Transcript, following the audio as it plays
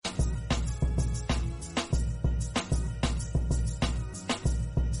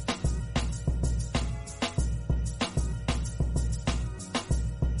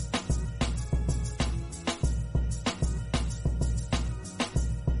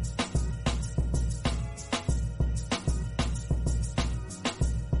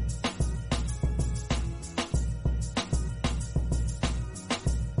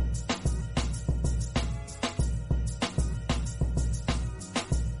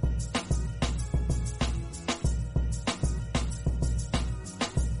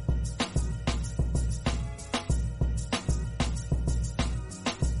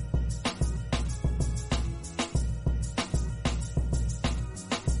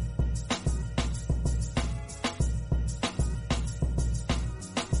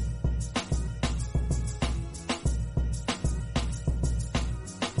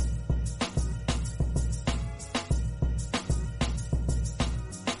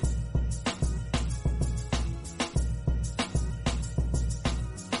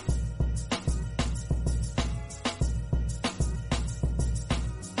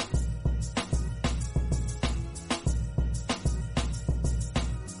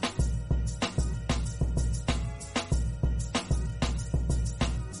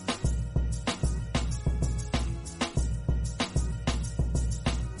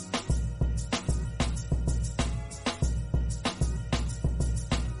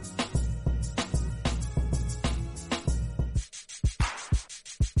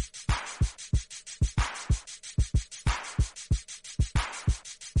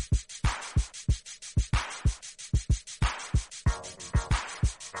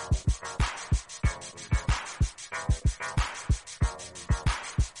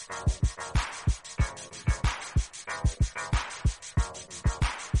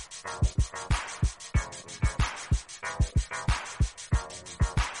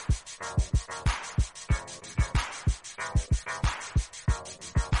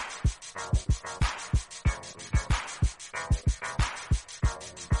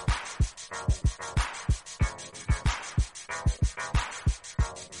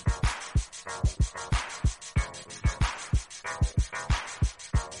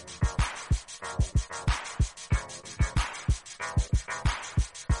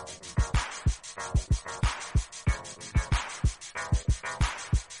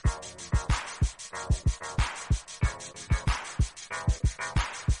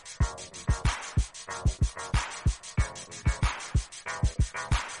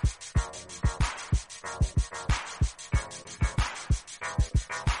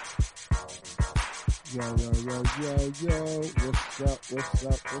Yo, yo, yo, yo, yo. What's up? What's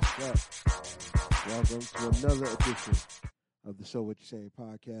up? What's up? Welcome to another edition of the So What You Saying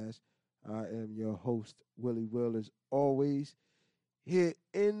podcast. I am your host, Willie Will, as always, here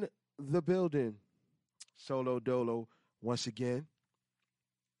in the building. Solo Dolo once again.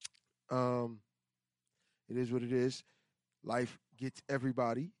 It is what it is. Life gets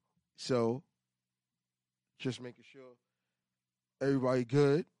everybody. So just making sure everybody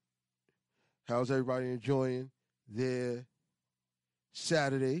good. How's everybody enjoying their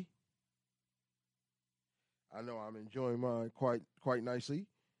Saturday? I know I'm enjoying mine quite nicely.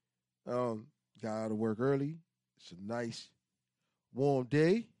 Got out of work early. It's a nice warm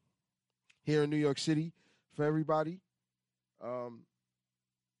day here in New York City for everybody. Hold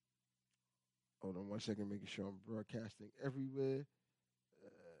on one second, making sure I'm broadcasting everywhere.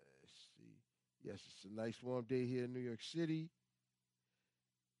 Let's see. Yes, it's a nice warm day here in New York City.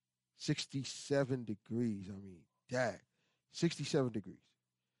 67 degrees. I mean, dang, 67 degrees.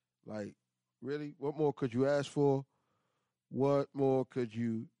 Like, really? What more could you ask for? What more could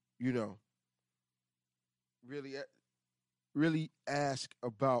you really ask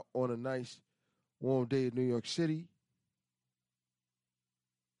about on a nice warm day in New York City?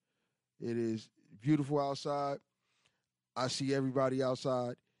 It is beautiful outside. I see everybody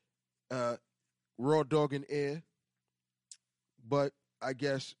outside, raw dog in air. But I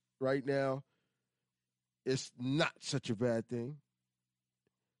guess right now, it's not such a bad thing.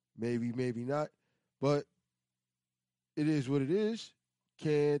 Maybe, maybe not. But it is what it is.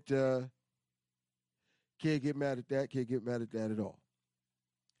 Can't get mad at that. Can't get mad at that at all.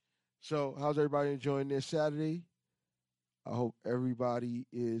 So, how's everybody enjoying their Saturday? I hope everybody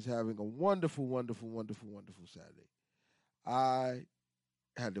is having a wonderful, wonderful, wonderful, wonderful Saturday. I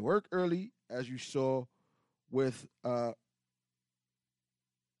had to work early, as you saw with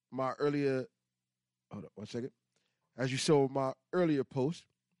my earlier. Hold on one second. As you saw my earlier post,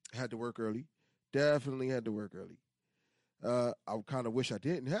 I had to work early. Definitely had to work early. I kind of wish I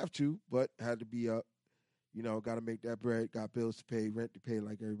didn't have to, but had to be up. Got to make that bread, got bills to pay, rent to pay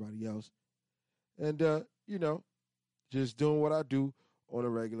like everybody else. And, just doing what I do on a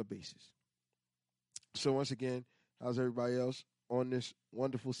regular basis. So once again, how's everybody else on this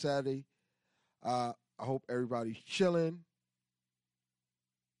wonderful Saturday? I hope everybody's chilling,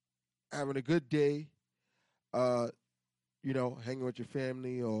 having a good day, hanging with your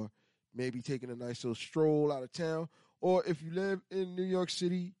family or maybe taking a nice little stroll out of town. Or if you live in New York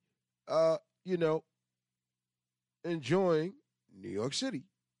City, enjoying New York City.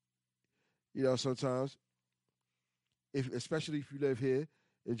 Sometimes, especially if you live here,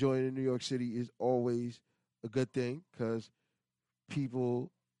 enjoying in New York City is always a good thing because people,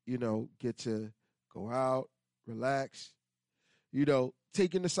 get to go out, relax,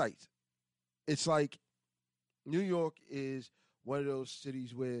 take in the sights. It's like New York is one of those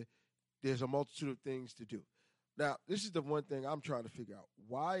cities where there's a multitude of things to do. Now, this is the one thing I'm trying to figure out.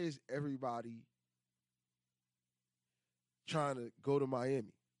 Why is everybody trying to go to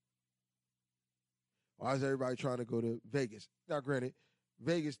Miami? Why is everybody trying to go to Vegas? Now, granted,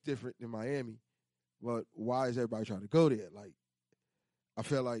 Vegas different than Miami, but why is everybody trying to go there? Like, I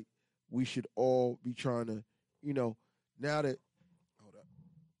feel like we should all be trying to, now that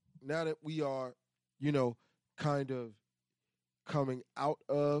we are, kind of coming out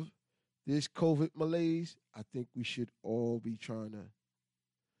of this COVID malaise, I think we should all be trying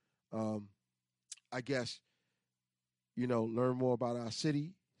to, I guess, learn more about our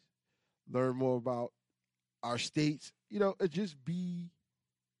city, learn more about our states, just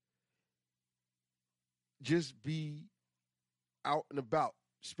be out and about.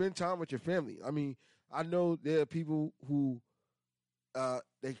 Spend time with your family. I mean, I know there are people who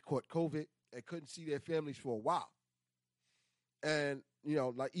they caught COVID and couldn't see their families for a while. And,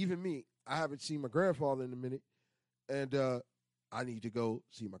 like even me, I haven't seen my grandfather in a minute. And I need to go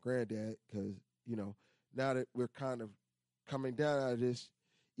see my granddad because, now that we're kind of coming down out of this,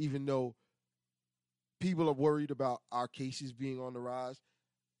 even though people are worried about our cases being on the rise,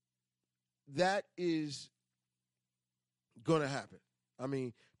 that is going to happen. I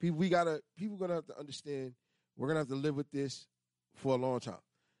mean, people going to have to understand we're going to have to live with this for a long time.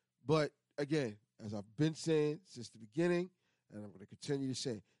 But again, as I've been saying since the beginning, and I'm going to continue to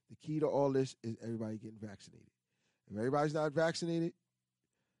say, the key to all this is everybody getting vaccinated. If everybody's not vaccinated,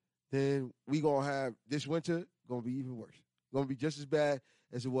 then we going to have this winter going to be even worse. Going to be just as bad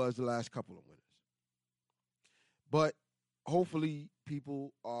as it was the last couple of winters. But hopefully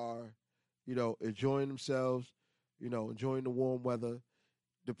people are, enjoying themselves, enjoying the warm weather,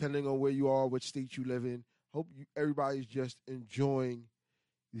 depending on where you are, what state you live in. Everybody's just enjoying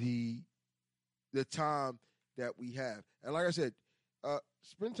the the time that we have. And like I said,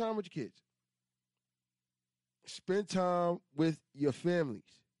 spend time with your kids. Spend time with your families.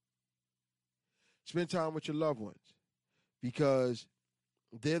 Spend time with your loved ones, because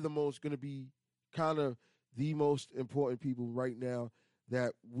they're the most going to be kind of the most important people right now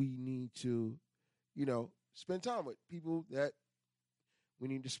that we need to, spend time with. People that we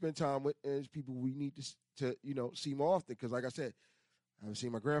need to spend time with, and people we need to see more often. Because like I said, I haven't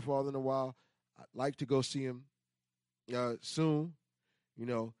seen my grandfather in a while. I'd like to go see him soon.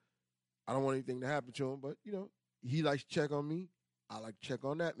 I don't want anything to happen to him, but, he likes to check on me. I like to check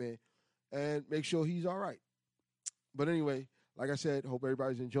on that man and make sure he's all right. But anyway, like I said, hope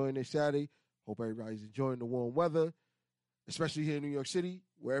everybody's enjoying their Saturday. Hope everybody's enjoying the warm weather, especially here in New York City,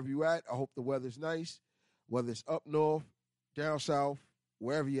 wherever you at. I hope the weather's nice, whether it's up north, down south,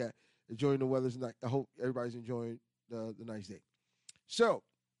 wherever you at. Enjoying the weather's nice. I hope everybody's enjoying the nice day. So,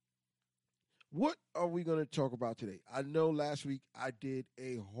 what are we going to talk about today? I know last week I did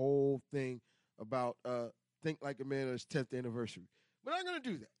a whole thing about Think Like a Man on his 10th anniversary. We're not going to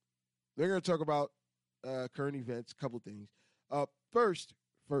do that. We're going to talk about current events, a couple things. First,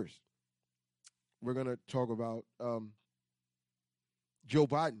 we're going to talk about Joe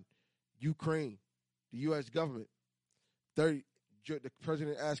Biden, Ukraine, the U.S. government. The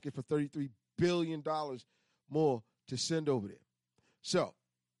president asking for $33 billion more to send over there. So,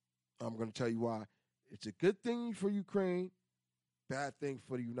 I'm going to tell you why it's a good thing for Ukraine, bad thing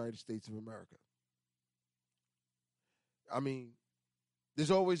for the United States of America. I mean,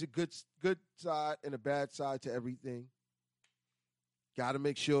 there's always a good side and a bad side to everything. Got to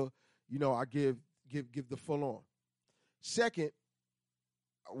make sure, I give the full on. Second,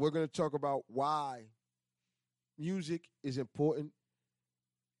 we're going to talk about why music is important.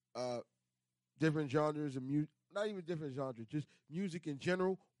 Different genres of music, not even different genres, just music in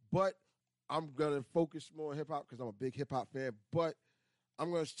general. But I'm going to focus more on hip-hop because I'm a big hip-hop fan. But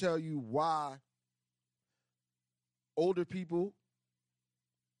I'm going to tell you why older people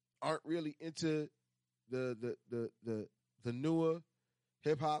aren't really into the newer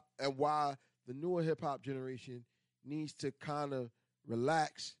hip-hop, and why the newer hip-hop generation needs to kind of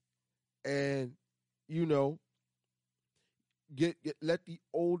relax and, let the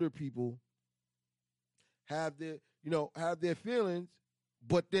older people have their feelings,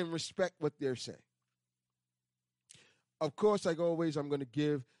 but then respect what they're saying. Of course, like always, I'm going to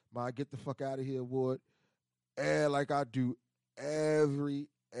give my Get the Fuck Out of Here award, and like I do every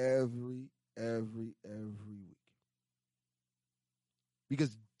week.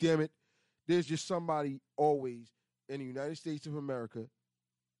 Because, damn it, there's just somebody always in the United States of America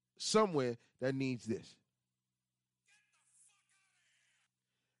somewhere that needs this.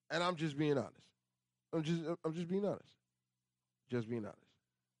 And I'm just being honest. I'm just being honest. Just being honest.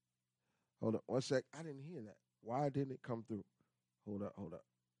 Hold up 1 sec. I didn't hear that. Why didn't it come through? Hold up.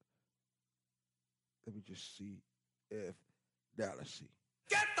 Let me just see if let's see.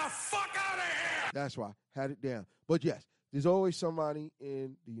 Get the fuck out of here! That's why. Had it down. But yes, there's always somebody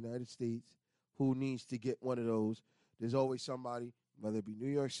in the United States who needs to get one of those. There's always somebody, whether it be New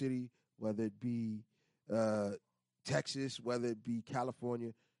York City, whether it be Texas, whether it be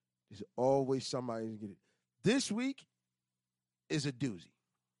California, there's always somebody to get it. This week is a doozy.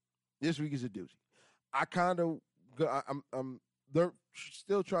 They're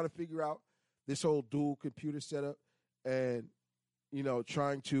still trying to figure out this whole dual computer setup and,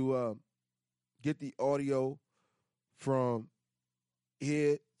 trying to get the audio from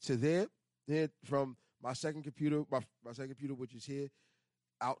here to there, then from my second computer, my second computer, which is here,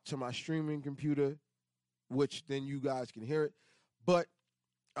 out to my streaming computer, which then you guys can hear it. But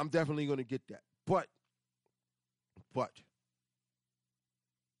I'm definitely going to get that. But,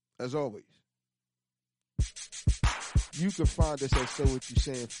 as always, you can find us at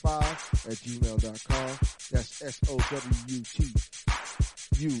sowwhatyousaying5@gmail.com. That's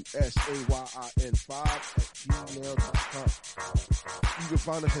SOWWTUSAYIN5@gmail.com. You can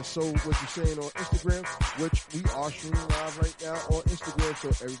find us at So What You Saying on Instagram, which we are streaming live right now on Instagram. So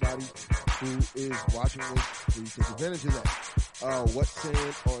everybody who is watching this, please take advantage of that. What's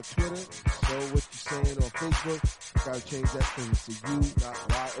Saying on Twitter, So What You Saying on Facebook. Gotta change that because it's a U, not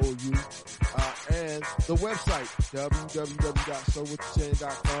Y-O-U. And the website,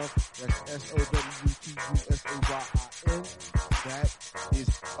 www.sowwhatyousaying.com. That's SOWWTUSAYIN. That is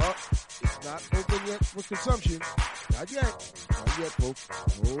up. It's not open yet for consumption. Not yet, folks.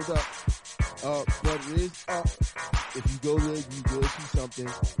 Hold up. But it is up. If you go there, you will see something,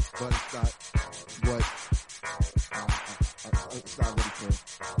 but it's not what it's not ready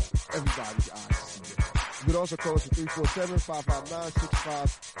for everybody's eyes to see it. could also call us at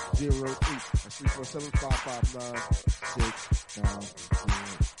 347-559-6508. That's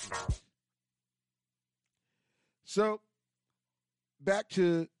 347-559-6508. So, back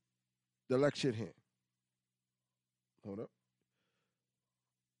to the lecture at hand. Hold up.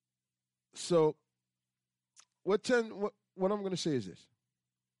 So, what I'm going to say is this.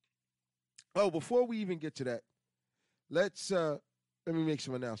 Oh, before we even get to that, let me make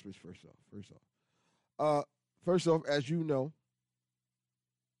some announcements first off. First off, as you know,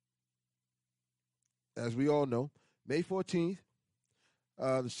 as we all know, May 14th,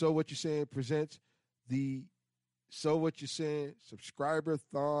 the So What You're Saying presents the So What You're Saying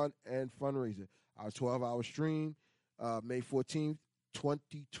Subscriber-thon and Fundraiser. Our 12-hour stream, May 14th,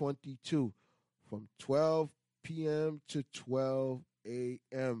 2022, from 12 p.m. to 12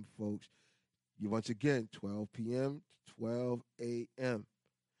 a.m., folks. Once again, 12 p.m. to 12 a.m.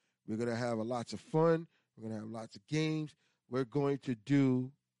 We're going to have lots of fun. We're going to have lots of games. We're going to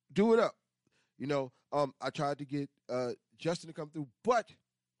do it up. You know, I tried to get Justin to come through, but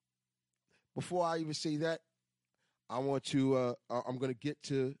before I even say that, I want to, I'm going to get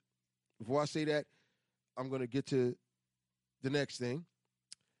to, before I say that, I'm going to get to the next thing.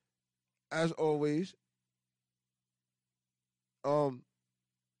 As always, the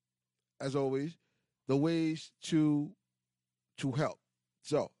ways to help.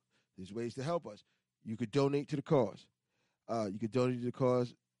 So, there's ways to help us. You could donate to the cause. You could donate to the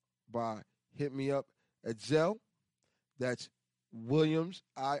cause by hitting me up at Zelle. That's Williams,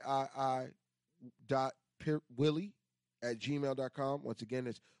 Willie at gmail.com. Once again,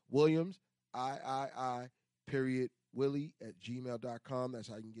 it's Williams, Willie at gmail.com. That's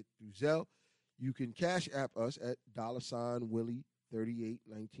how you can get through Zelle. You can Cash App us at $Willie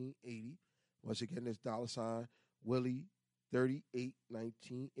 381980. Once again, it's $Willie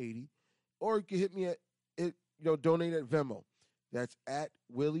 381980. Or you can hit me at it, donate at Venmo. That's at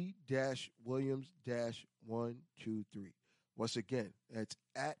Willie-Williams-123. Once again, that's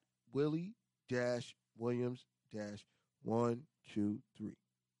at Willie-Williams-123.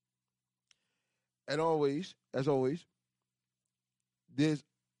 And always, as always, there's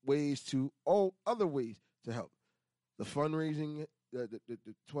other ways to help. The fundraising, the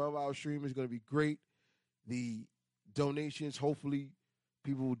 12-hour stream is going to be great. The donations, hopefully,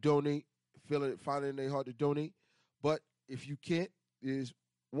 people will donate, finding it in their heart to donate. But if you can't, there's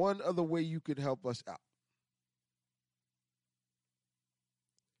one other way you can help us out.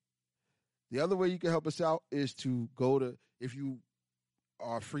 The other way you can help us out is to go to, if you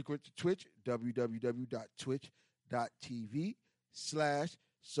are frequent to Twitch,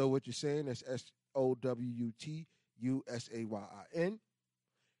 www.twitch.tv/SoWhatYou'reSaying. That's SOWUTUSAYIN.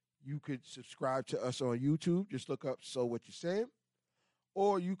 You could subscribe to us on YouTube. Just look up So What You're Saying.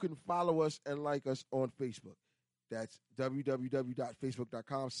 Or you can follow us and like us on Facebook. That's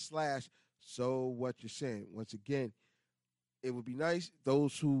www.facebook.com/SoWhatYou'reSaying. Once again, it would be nice.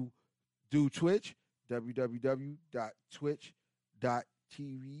 Those who do Twitch,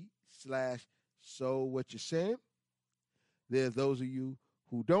 www.twitch.tv/SoWhatYou'reSaying. There's those of you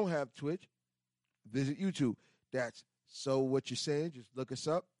who don't have Twitch, visit YouTube. That's So What You're Saying. Just look us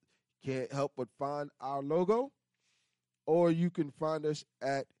up. Can't help but find our logo. Or you can find us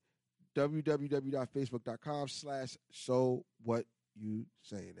at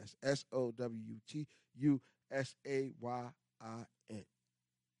www.facebook.com/SoWhatYou'reSaying. That's SOWTUSAYIN.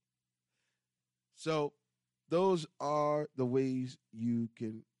 So those are the ways you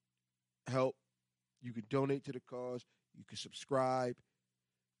can help. You can donate to the cause. You can subscribe.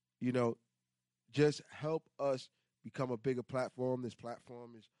 Just help us become a bigger platform. This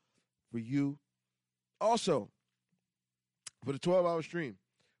platform is for you. Also, for the 12-hour stream,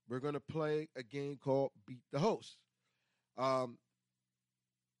 we're going to play a game called Beat the Host. There's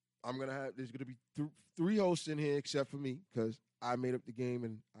going to be three hosts in here except for me because I made up the game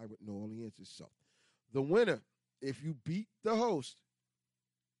and I would know all the answers. So the winner, if you beat the host,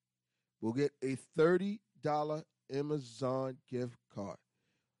 will get a $30 Amazon gift card.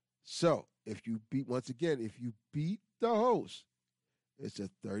 So if you beat the host, it's a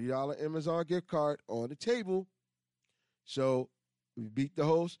 $30 Amazon gift card on the table. So if you beat the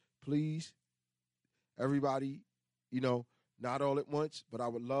host, please, everybody, not all at once, but I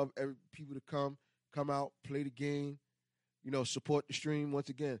would love people to come out, play the game, support the stream. Once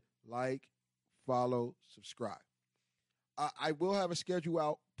again, like, follow, subscribe. I will have a schedule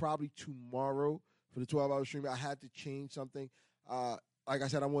out probably tomorrow for the 12-hour stream. I had to change something. Like I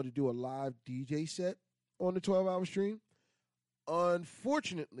said, I wanted to do a live DJ set on the 12-hour stream.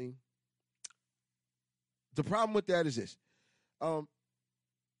 Unfortunately, the problem with that is this.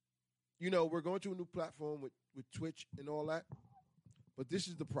 we're going to a new platform with Twitch and all that, but this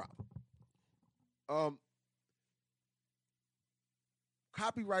is the problem.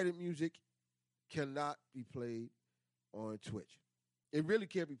 Copyrighted music cannot be played on Twitch. It really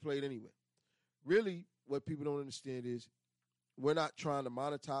can't be played anywhere. Really, what people don't understand is we're not trying to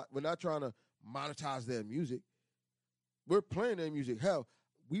monetize. We're not trying to monetize their music. We're playing their music. Hell,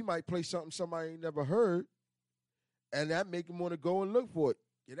 we might play something somebody ain't never heard, and that make them want to go and look for it.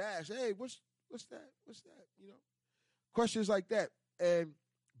 Get asked, hey, what's that? What's that? Questions like that. And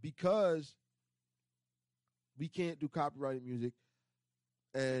because we can't do copyrighted music,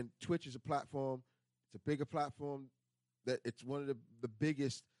 and Twitch is a platform, it's a bigger platform, that it's one of the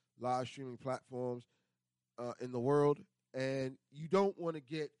biggest live streaming platforms in the world, and you don't want to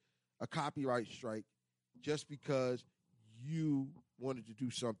get a copyright strike just because you wanted to do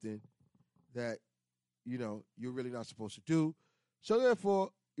something that, you're really not supposed to do. So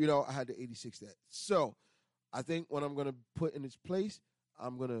therefore, I had to 86 that. So I think what I'm going to put in its place,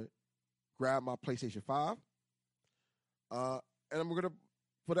 I'm going to grab my PlayStation 5, and I'm going to,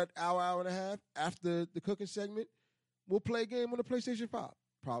 for that hour and a half after the cooking segment, we'll play a game on the PlayStation 5.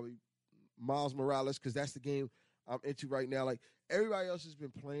 Probably Miles Morales, because that's the game I'm into right now. Like, everybody else has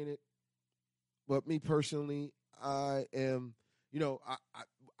been playing it, but me personally, I am,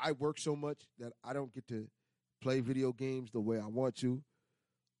 I work so much that I don't get to play video games the way I want to.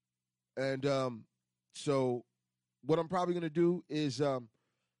 And so what I'm probably going to do is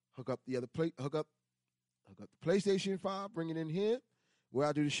hook up the PlayStation 5, bring it in here, where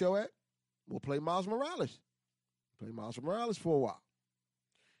I do the show at. We'll play Miles Morales. Play Miles Morales for a while.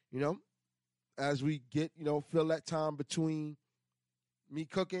 As we get, fill that time between me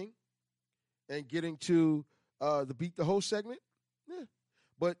cooking and getting to the Beat the Host segment. Yeah.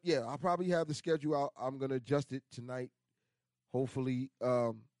 But, yeah, I'll probably have the schedule out. I'm going to adjust it tonight, hopefully,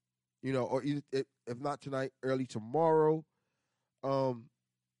 or either, if not tonight, early tomorrow. And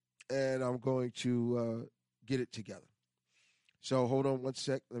I'm going to get it together. So hold on one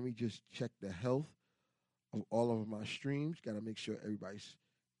sec. Let me just check the health of all of my streams. Got to make sure everybody's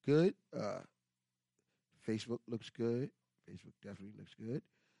good. Facebook looks good. Facebook definitely looks good.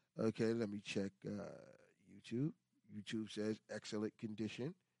 Okay, let me check YouTube. YouTube says excellent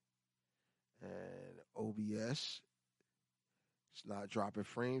condition. And OBS, it's not dropping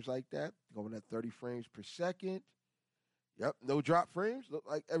frames like that. Going at 30 frames per second. Yep, no drop frames. Look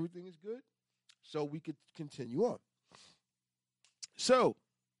like everything is good. So we could continue on. So,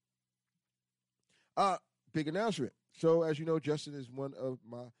 big announcement. So, as you know, Justin is one of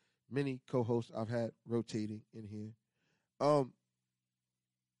my many co-hosts I've had rotating in here.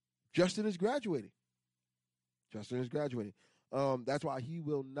 Justin is graduating. That's why he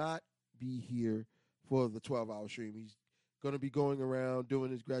will not be here for the 12-hour stream. He's going to be going around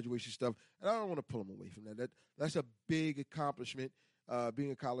doing his graduation stuff, and I don't want to pull him away from that. That's a big accomplishment.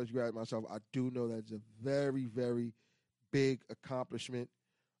 Being a college grad myself, I do know that's a very, very big accomplishment.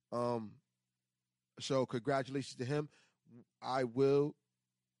 So congratulations to him. I will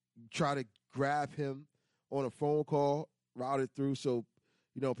try to grab him on a phone call, route it through so,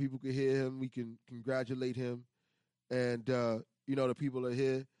 people can hear him. We can congratulate him. And, the people are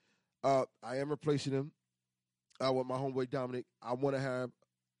here. I am replacing him with my homeboy Dominic. I want to have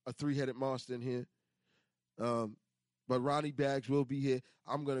a three-headed monster in here. But Ronnie Baggs will be here.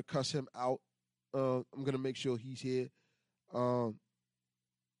 I'm going to cuss him out. I'm going to make sure he's here. We're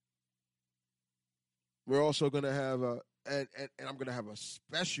also going to have and I'm going to have a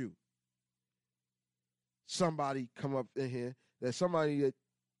special somebody come up in here. There's somebody that,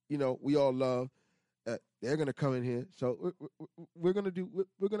 we all love. They're going to come in here. So we're going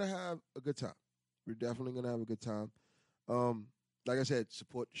to have a good time. We're definitely going to have a good time. Like I said,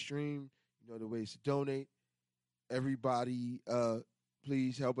 support the stream. The ways to donate. Everybody,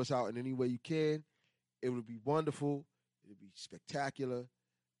 please help us out in any way you can. It would be wonderful. It would be spectacular.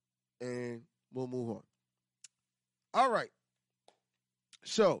 And we'll move on. All right.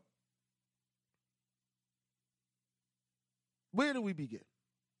 So, where do we begin?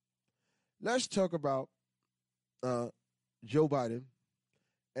 Let's talk about Joe Biden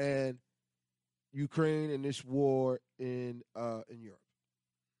and Ukraine and this war in Europe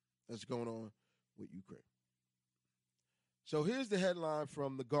that's going on with Ukraine. So here's the headline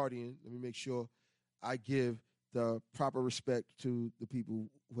from The Guardian. Let me make sure I give the proper respect to the people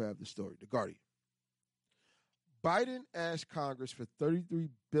who have the story. The Guardian. Biden asked Congress for $33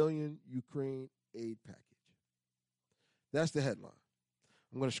 billion Ukraine aid package. That's the headline.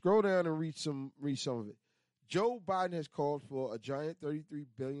 I'm going to scroll down and read some of it. Joe Biden has called for a giant $33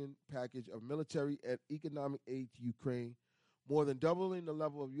 billion package of military and economic aid to Ukraine, more than doubling the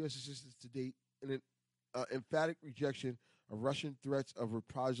level of U.S. assistance to date in an emphatic rejection of Russian threats of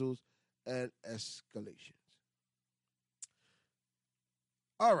reprisals and escalations.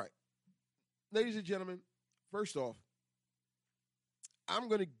 All right, ladies and gentlemen, first off, we're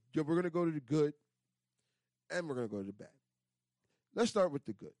gonna go to the good and we're gonna go to the bad. Let's start with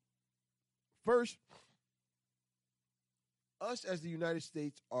the good. First, us as the United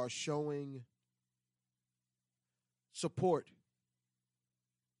States are showing support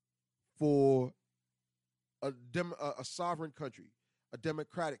for a sovereign country, a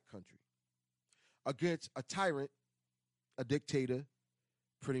democratic country, against a tyrant, a dictator,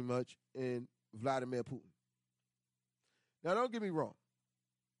 pretty much, in Vladimir Putin. Now, don't get me wrong.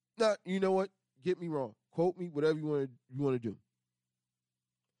 Now, you know what? Get me wrong. Quote me, whatever you want to do.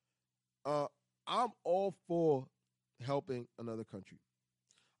 I'm all for helping another country.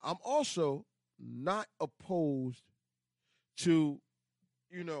 I'm also not opposed to,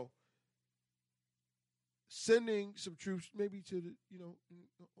 sending some troops maybe to the,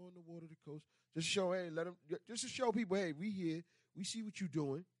 on the water, the coast, just show, hey, just to show people, hey, we here, we see what you're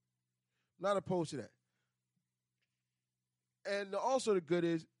doing. Not opposed to that. And also the good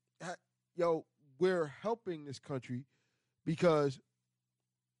is, we're helping this country because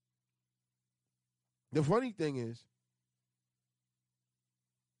the funny thing is,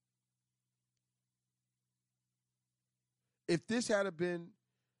 if this had been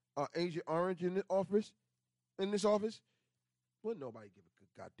Agent Orange in this office, wouldn't nobody give a good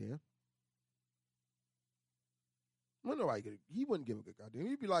goddamn. He wouldn't give a good goddamn.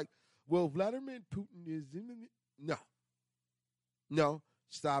 He'd be like, well, Vladimir Putin is in. No,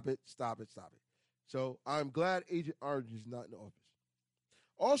 stop it. So I'm glad Agent Orange is not in the office.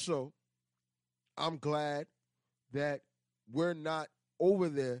 Also, I'm glad that we're not over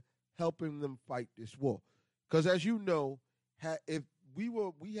there helping them fight this war. Because as you know, if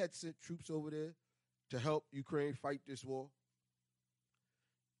we had sent troops over there to help Ukraine fight this war,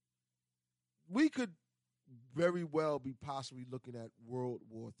 we could very well be possibly looking at World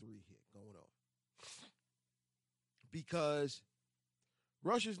War III here going on. Because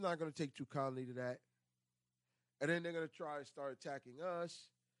Russia's not going to take too kindly to that. And then they're going to try to start attacking us.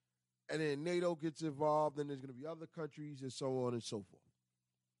 And then NATO gets involved, and there's going to be other countries and so on and so forth.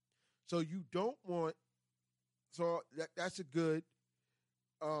 So you don't want, that's a good,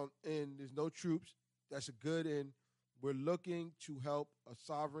 and there's no troops. That's a good, and we're looking to help a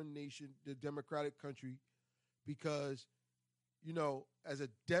sovereign nation, the democratic country, because, as a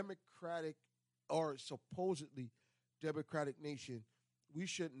democratic or supposedly democratic nation, we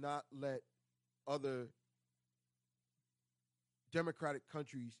should not let other democratic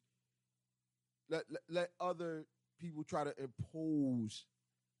countries let other people try to impose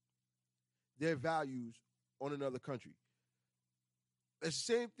their values on another country. It's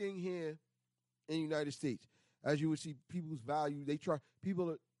the same thing here in the United States. As you would see, people's values,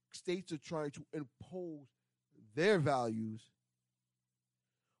 states are trying to impose their values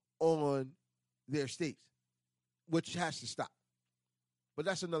on their states, which has to stop. But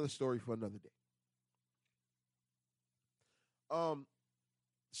that's another story for another day.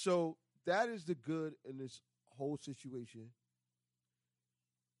 So that is the good in this whole situation,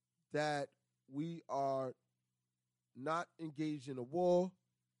 that we are not engaged in a war.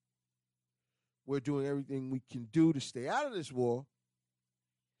 We're doing everything we can do to stay out of this war.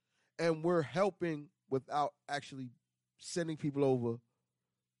 And we're helping without actually sending people over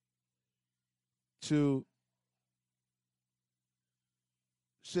to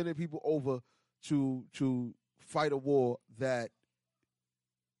fight a war that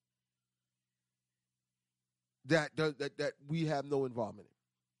we have no involvement in.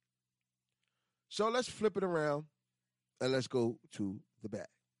 So let's flip it around and let's go to the bad.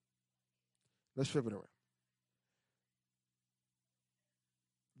 Let's flip it around.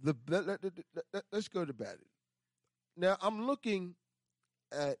 Let's go to the bad. Now I'm looking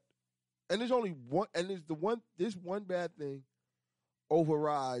at, and there's only one, and this one bad thing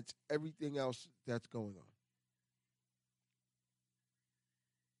overrides everything else that's going on.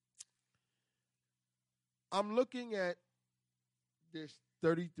 I'm looking at this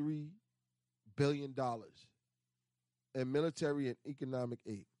 $33 billion in military and economic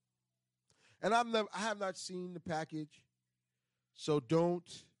aid. And I have not seen the package, so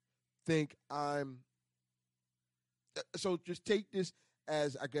don't think so just take this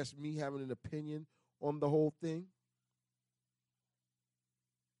as, I guess, me having an opinion on the whole thing.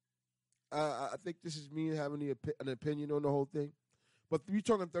 I think this is me having an opinion on the whole thing. But we're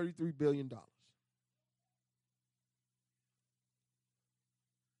talking $33 billion.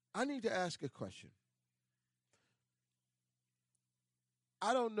 I need to ask a question.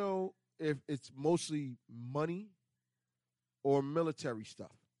 I don't know if it's mostly money or military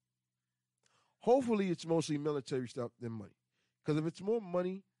stuff. Hopefully, it's mostly military stuff than money. Because if it's more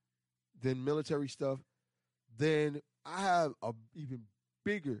money than military stuff, then I have a even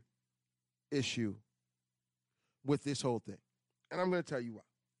bigger issue with this whole thing. And I'm going to tell you why.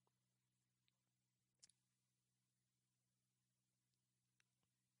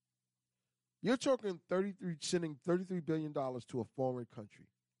 You're talking sending $33 billion to a foreign country.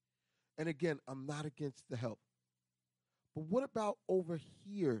 And again, I'm not against the help. But what about over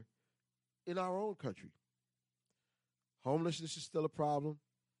here in our own country? Homelessness is still a problem.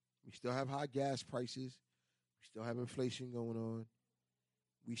 We still have high gas prices. We still have inflation going on.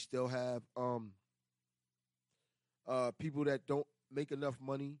 We still have people that don't make enough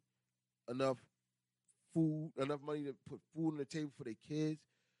money, enough money to put food on the table for their kids.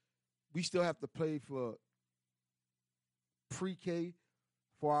 We still have to pay for pre-K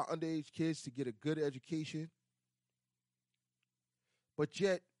for our underage kids to get a good education. But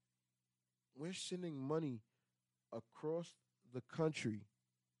yet, we're sending money across the country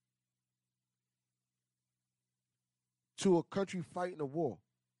to a country fighting a war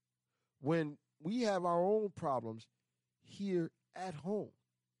when we have our own problems here at home.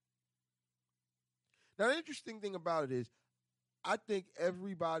 Now, the interesting thing about it is, I think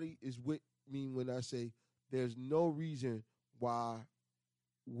everybody is with me when I say there's no reason why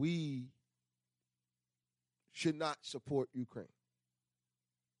we should not support Ukraine.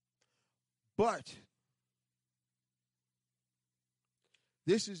 But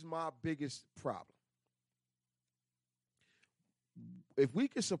this is my biggest problem. If we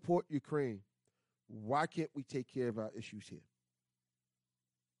can support Ukraine, why can't we take care of our issues here?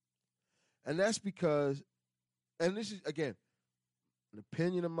 And that's because, and this is, again, an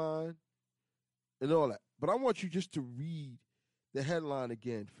opinion of mine and all that. But I want you just to read the headline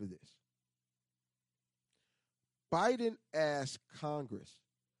again for this. Biden asked Congress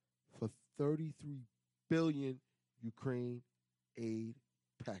for $33 billion Ukraine aid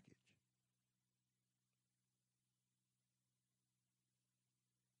package.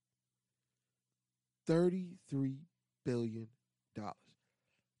 $33 billion.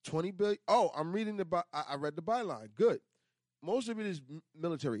 $20 billion. Oh, I'm reading I read the byline. Good. Most of it is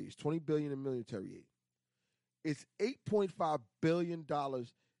military aid. It's $20 billion in military aid. It's $8.5 billion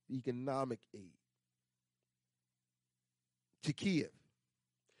economic aid to Kiev,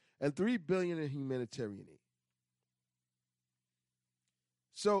 and $3 billion in humanitarian aid.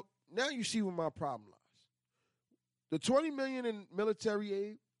 So now you see where my problem lies. The $20 million in military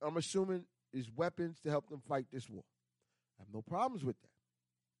aid, I'm assuming, is weapons to help them fight this war. I have no problems with that.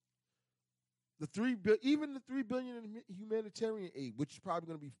 Even the $3 billion in humanitarian aid, which is probably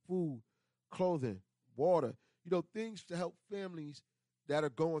going to be food, clothing, water, things to help families that are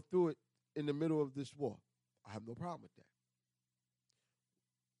going through it in the middle of this war. I have no problem with that.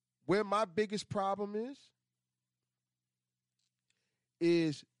 Where my biggest problem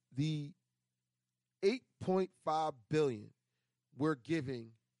is the $8.5 billion we're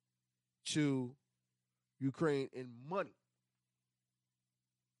giving to Ukraine in money.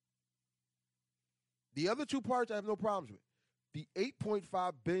 The other two parts I have no problems with. The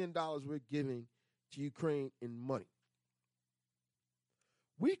 $8.5 billion we're giving to Ukraine in money.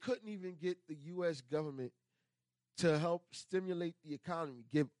 We couldn't even get the U.S. government to help stimulate the economy,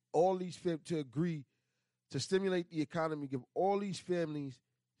 give all these to agree to stimulate the economy, give all these families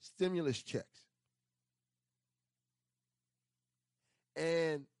stimulus checks.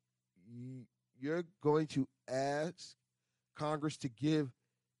 And you're going to ask Congress to give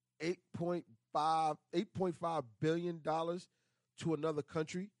 $8.5 billion to another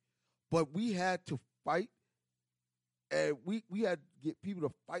country, but we had to fight, and we had to get people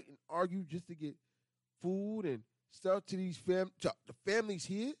to fight and argue just to get food and stuff to these to the families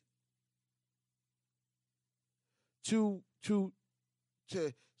here to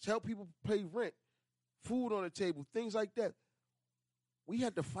help people pay rent, food on the table, things like that. We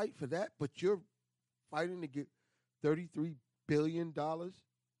had to fight for that, but you're fighting to get $33 billion to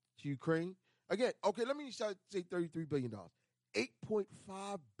Ukraine. Again, okay, let me say $33 billion.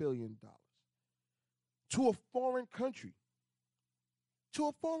 $8.5 billion to a foreign country. To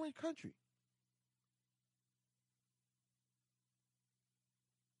a foreign country.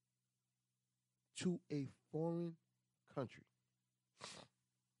 To a foreign country.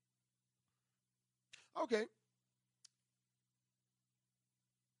 Okay.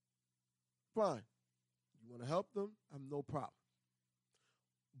 Fine. You want to help them? I have no problem.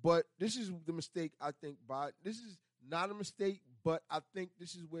 But this is the mistake, I think, this is not a mistake, but I think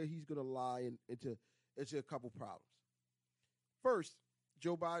this is where he's going to lie into a couple problems. First,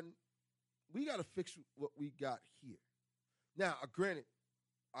 Joe Biden, we got to fix what we got here. Now, granted,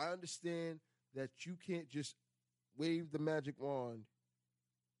 I understand that you can't just wave the magic wand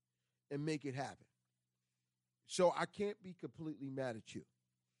and make it happen. So I can't be completely mad at you.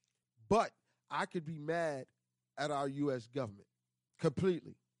 But I could be mad at our U.S. government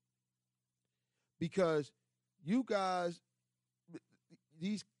completely. Because you guys,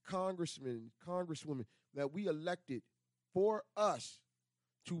 these congressmen, congresswomen that we elected for us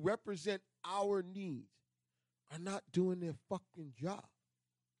to represent our needs are not doing their fucking job.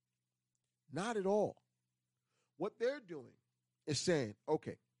 Not at all. What they're doing is saying,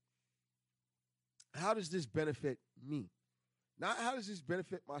 okay, how does this benefit me? Not how does this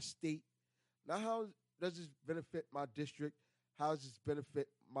benefit my state? Not how does this benefit my district? How does this benefit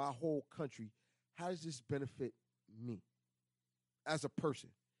my whole country? How does this benefit me as a person?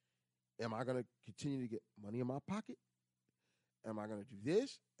 Am I going to continue to get money in my pocket? Am I going to do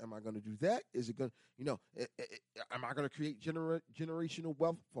this? Am I going to do that? Is it going to, am I going to create generational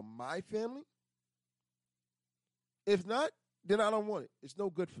wealth for my family? If not, then I don't want it. It's no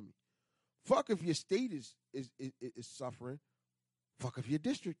good for me. Fuck if your state is suffering. Fuck if your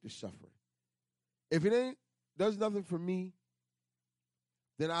district is suffering. If it does nothing for me,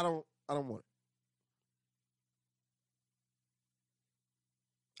 then I don't want it.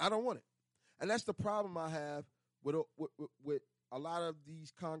 I don't want it. And that's the problem I have with a lot of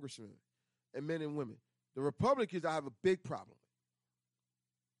these congressmen and men and women. The Republicans I have a big problem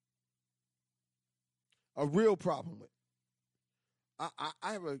with. A real problem with. I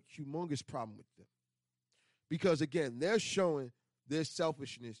have a humongous problem with them. Because, again, they're showing their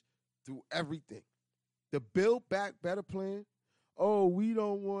selfishness through everything. The Build Back Better plan, we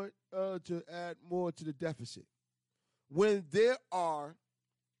don't want to add more to the deficit. When there are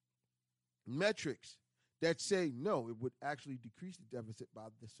metrics that say, no, it would actually decrease the deficit by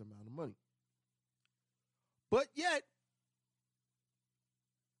this amount of money. But yet,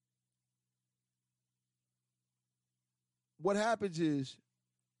 what happens is,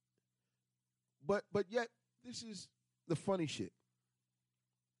 but yet, this is the funny shit.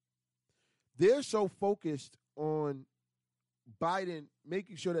 They're so focused on Biden,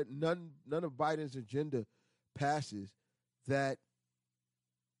 making sure that none of Biden's agenda passes, that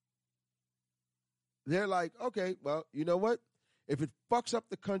they're like, okay, well, you know what? If it fucks up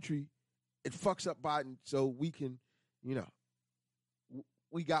the country, it fucks up Biden, so we can,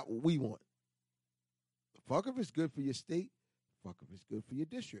 we got what we want. Fuck if it's good for your state. Fuck if it's good for your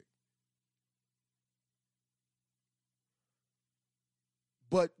district.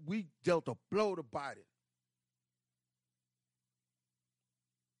 But we dealt a blow to Biden.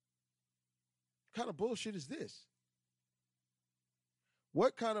 What kind of bullshit is this?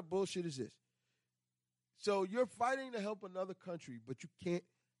 What kind of bullshit is this? So you're fighting to help another country, but you can't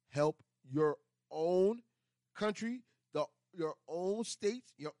help your own country, your own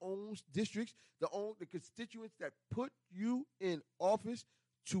states, your own districts, the constituents that put you in office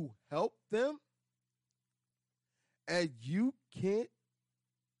to help them, and you can't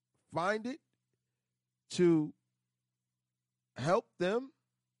find it to help them,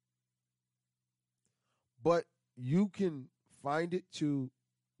 but you can find it to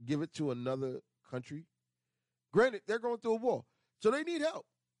give it to another country. Granted, they're going through a war, so they need help.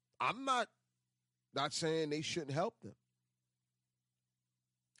 I'm not saying they shouldn't help them.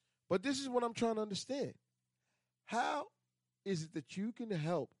 But this is what I'm trying to understand. How is it that you can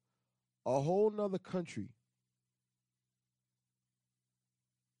help a whole nother country,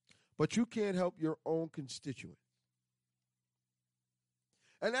 but you can't help your own constituents?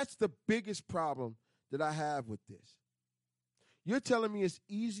 And that's the biggest problem that I have with this. You're telling me it's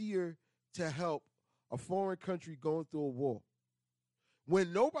easier to help a foreign country going through a war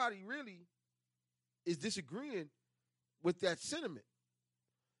when nobody really is disagreeing with that sentiment.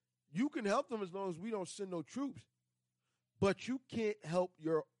 You can help them as long as we don't send no troops, but you can't help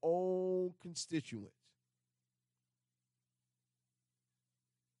your own constituents.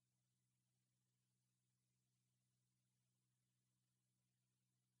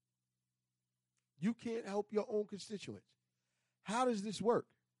 You can't help your own constituents. How does this work?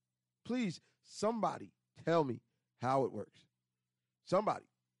 Please, somebody tell me how it works. Somebody.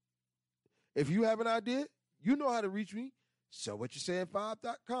 If you have an idea, you know how to reach me.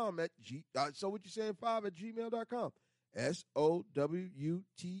 SoWhatYou'reSaying5.com SoWhatYou'reSaying5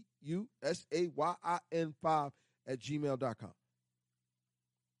 SoWutUSAYIN5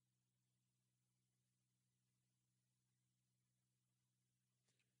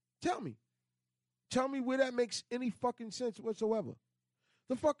 Tell me where that makes any fucking sense whatsoever.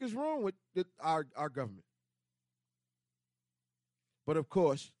 The fuck is wrong with our government? But of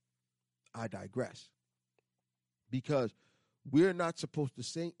course, I digress. Because we're not supposed to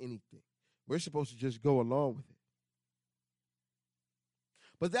say anything. We're supposed to just go along with it.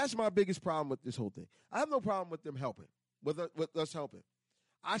 But that's my biggest problem with this whole thing. I have no problem with them helping, with us helping.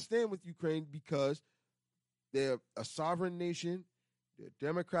 I stand with Ukraine because they're a sovereign nation, they're a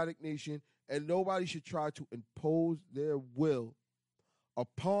democratic nation, and nobody should try to impose their will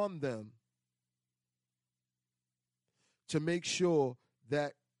upon them to make sure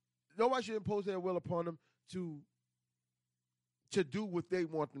that nobody should impose their will upon them to do what they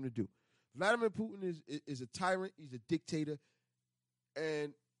want them to do. Vladimir Putin is a tyrant. He's a dictator.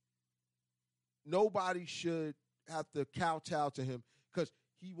 And nobody should have to kowtow to him because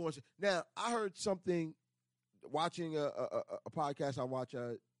he wants it. Now, I heard something watching a podcast. I watch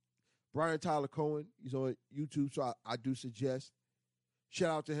Brian Tyler Cohen. He's on YouTube, so I do suggest. Shout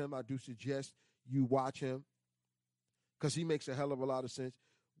out to him. I do suggest you watch him because he makes a hell of a lot of sense.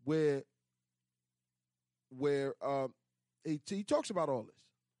 Where he talks about all this.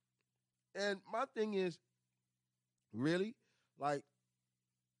 And my thing is, really, like,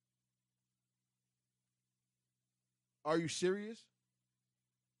 are you serious?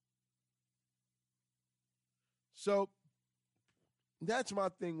 So that's my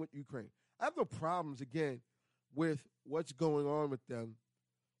thing with Ukraine. I have no problems, again, with what's going on with them,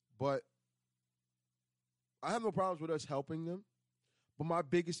 but I have no problems with us helping them. But my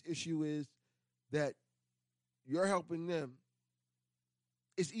biggest issue is that you're helping them.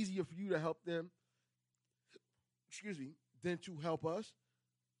 It's easier for you to help them, than to help us.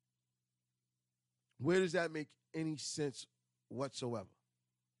 Where does that make any sense whatsoever?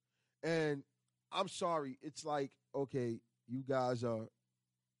 And I'm sorry, it's like, okay, you guys are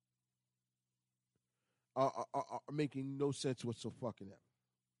making no sense whatsoever.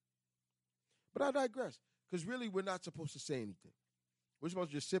 But I digress, because really we're not supposed to say anything. We're supposed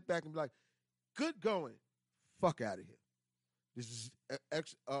to just sit back and be like, good going, fuck out of here. This is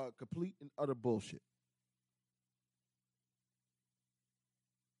complete and utter bullshit.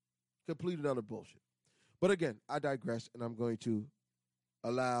 Complete and utter bullshit. But again, I digress, and I'm going to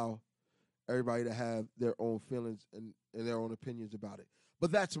allow everybody to have their own feelings and their own opinions about it.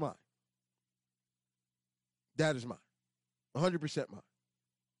 But that's mine. That is mine. 100% mine.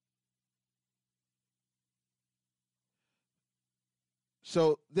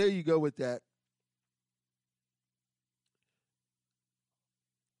 So there you go with that.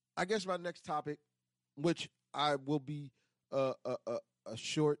 I guess my next topic, which I will be a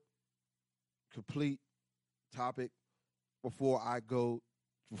short, complete topic before I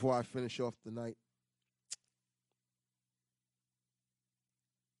finish off the night.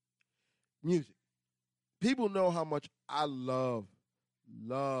 Music. People know how much I love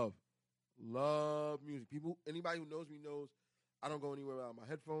music. Anybody who knows me knows I don't go anywhere without my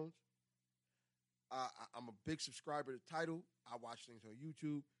headphones. I'm a big subscriber to Tidal. I watch things on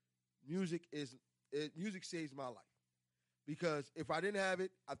YouTube. Music saves my life. Because if I didn't have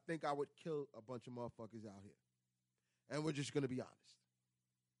it, I think I would kill a bunch of motherfuckers out here. And we're just going to be honest.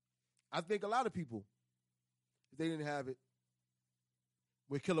 I think a lot of people, if they didn't have it,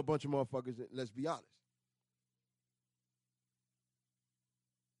 would kill a bunch of motherfuckers, let's be honest.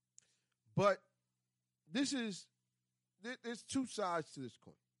 But there's two sides to this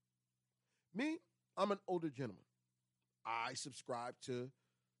coin. Me, I'm an older gentleman. I subscribe to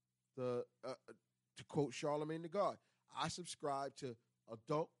to quote Charlemagne the God, I subscribe to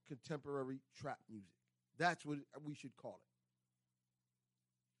adult contemporary trap music. That's what we should call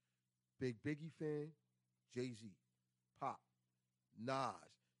it. Big Biggie fan, Jay-Z, Pop, Nas,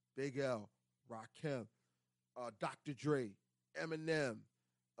 Big L, Rakim, Dr. Dre, Eminem,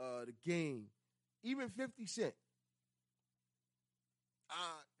 The Game, even 50 Cent.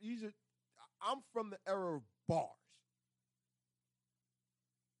 I'm from the era of bars.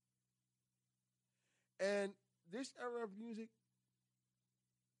 And this era of music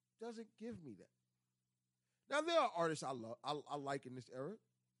doesn't give me that. Now, there are artists I love. I like in this era.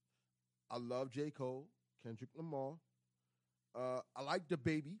 I love J. Cole, Kendrick Lamar. I like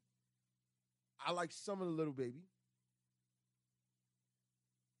DaBaby. I like some of the Little Baby.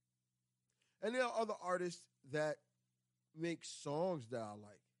 And there are other artists that make songs that I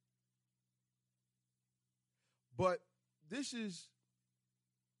like. But this is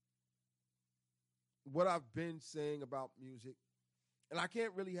what I've been saying about music. And I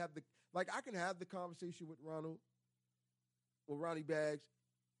can't really have I can have the conversation with Ronnie Bags,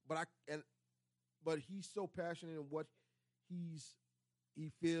 but he's so passionate in what he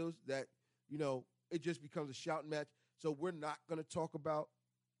feels that, it just becomes a shouting match. So we're not going to talk about,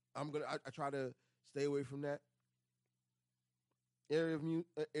 I try to stay away from that.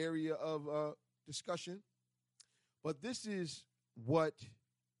 area of discussion. But this is what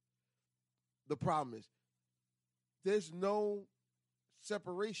the problem is. There's no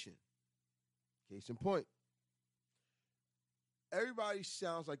separation. Case in point. Everybody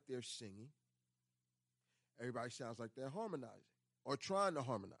sounds like they're singing. Everybody sounds like they're harmonizing or trying to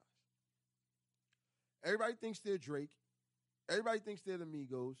harmonize. Everybody thinks they're Drake. Everybody thinks they're the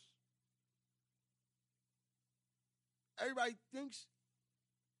Migos. Everybody's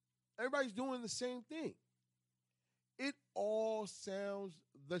doing the same thing. It all sounds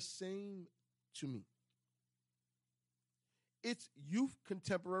the same to me. It's youth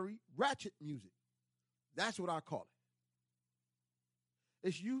contemporary ratchet music. That's what I call it.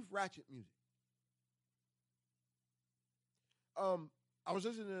 It's youth ratchet music. I was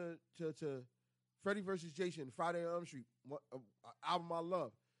listening to Freddie versus Jason, Friday on Elm Street, album I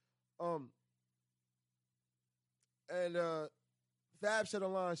love. And Fab said a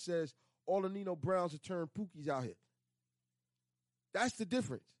line says, all the Nino Browns have turned Pookies out here. That's the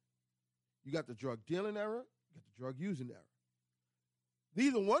difference. You got the drug dealing era, you got the drug using era.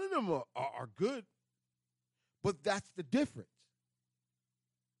 Neither one of them are good, but that's the difference.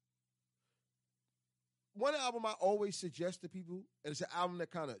 One album I always suggest to people, and it's an album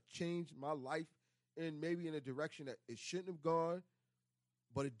that kind of changed my life in maybe in a direction that it shouldn't have gone,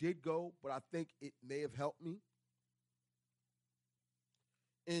 but it did go, but I think it may have helped me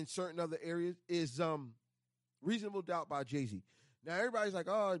in certain other areas, is Reasonable Doubt by Jay-Z. Now, everybody's like,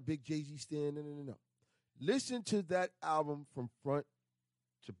 oh, big Jay-Z stan. No. Listen to that album from front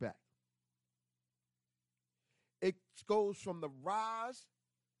to back. It goes from the rise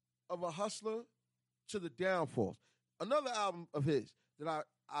of a hustler to the downfalls. Another album of his that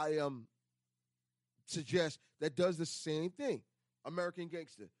I suggest that does the same thing, American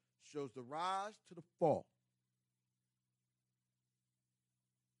Gangster, shows the rise to the fall.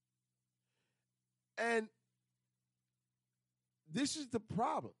 And this is the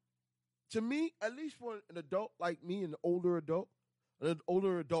problem. To me, at least for an adult like me, an older adult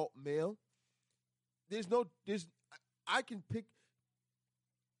male, I can pick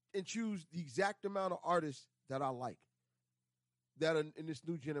and choose the exact amount of artists that I like that are in this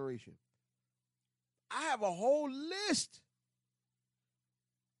new generation. I have a whole list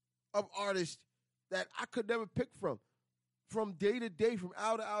of artists that I could never pick from day to day, from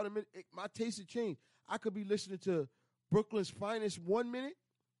hour to hour. My taste has changed. I could be listening to Brooklyn's Finest 1 minute,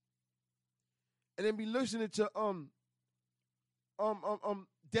 and then be listening to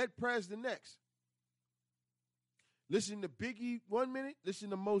Dead Prez the next. Listening to Biggie 1 minute,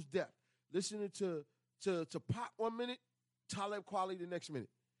 listening to Mos Def. Listening to Pop 1 minute, Talib Kweli the next minute.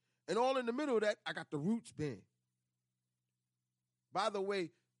 And all in the middle of that, I got the Roots Band. By the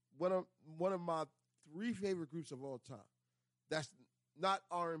way, one of my 3 favorite groups of all time. That's not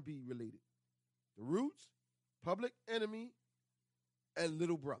R&B related. The Roots, Public Enemy, and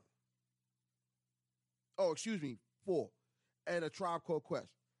Little Brother. Oh, excuse me, 4. And A Tribe Called Quest.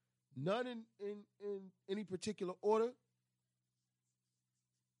 None in any particular order,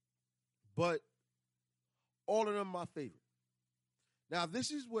 but all of them my favorite. Now,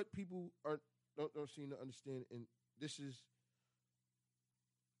 this is what people don't seem to understand, and this is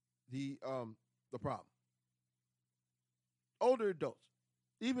the problem. Older adults,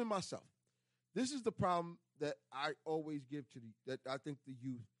 even myself, this is the problem that I always give that I think the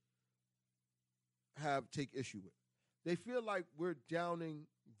youth take issue with. They feel like we're downing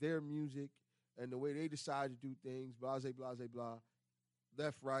their music and the way they decide to do things, blase, blase, blah,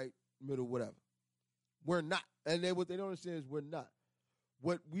 left, right, middle, whatever. We're not. And then what they don't understand is we're not.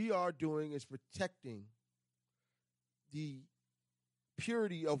 What we are doing is protecting the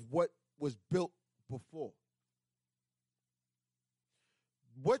purity of what was built before.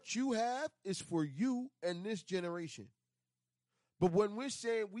 What you have is for you and this generation. But when we're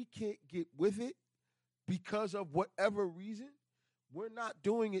saying we can't get with it because of whatever reason, we're not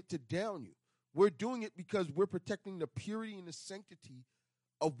doing it to down you. We're doing it because we're protecting the purity and the sanctity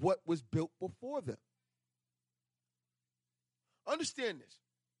of what was built before them. Understand this.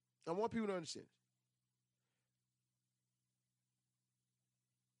 I want people to understand this.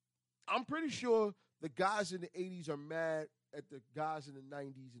 I'm pretty sure the guys in the 80s are mad at the guys in the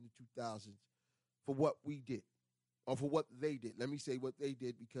 90s and the 2000s for what we did, or for what they did. Let me say what they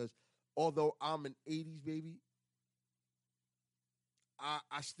did, because although I'm an 80s baby,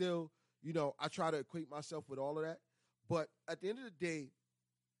 I still, I try to equate myself with all of that. But at the end of the day,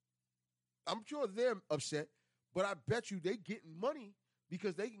 I'm sure they're upset, but I bet you they getting money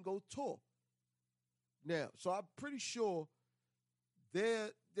because they can go tour now. So I'm pretty sure they're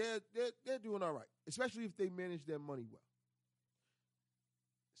doing all right, especially if they manage their money well.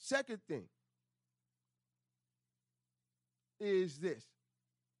 Second thing is this.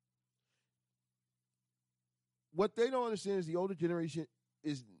 What they don't understand is the older generation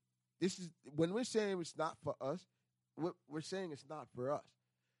is when we're saying it's not for us, we're saying it's not for us.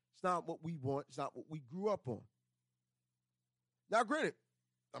 It's not what we want. It's not what we grew up on. Now, granted,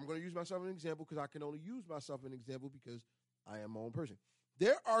 I'm going to use myself as an example because I can only use myself as an example because I am my own person.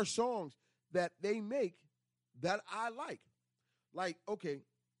 There are songs that they make that I like. Like, okay,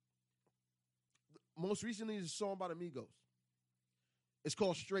 most recently is a song by the Migos. It's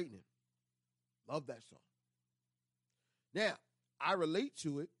called Straightening. Love that song. Now, I relate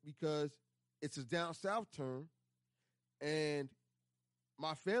to it because it's a down south term, and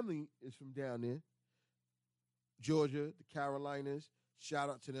my family is from down there, Georgia, the Carolinas. Shout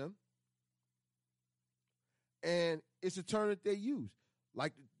out to them. And it's a term that they use.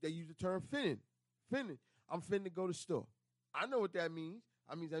 Like they use the term finning. Finning. I'm finna to go to the store. I know what that means.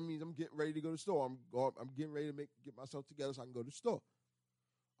 That means I'm getting ready to go to the store. I'm getting ready to get myself together so I can go to the store.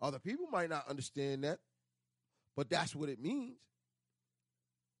 Other people might not understand that, but that's what it means.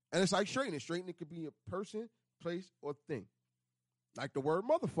 And it's like straightening. Straightening could be a person, place, or thing. Like the word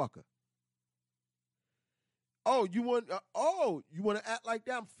motherfucker. Oh, you want to act like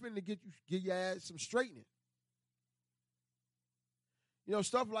that? I'm finna get your ass some straightening.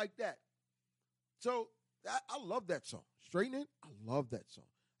 Stuff like that. So I love that song. Straightening, I love that song.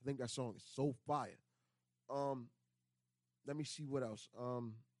 I think that song is so fire. Let me see what else.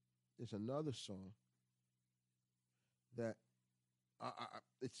 There's another song that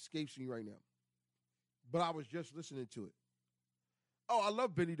it escapes me right now. But I was just listening to it. Oh, I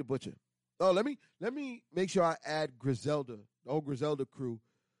love Benny the Butcher. Oh, let me make sure I add Griselda, the old Griselda crew,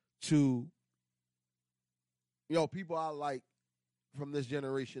 to people I like from this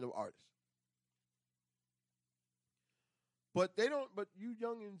generation of artists. But you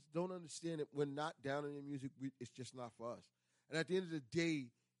youngins don't understand it. We're not down in the music. It's just not for us. And at the end of the day,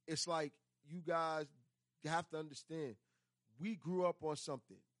 it's like you guys have to understand. We grew up on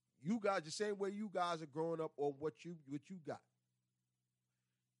something. You guys, the same way you guys are growing up on what you got.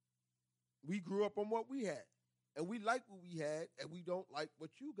 We grew up on what we had. And we like what we had, and we don't like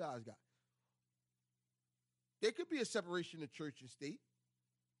what you guys got. There could be a separation of church and state.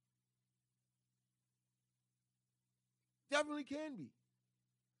 Definitely can be.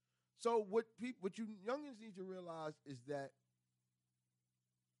 So what you youngins need to realize is that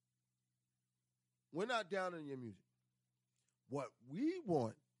we're not down on your music. What we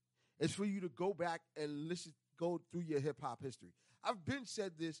want is for you to go back and go through your hip-hop history. I've been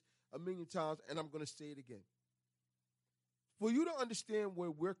said this a million times, and I'm going to say it again. For you to understand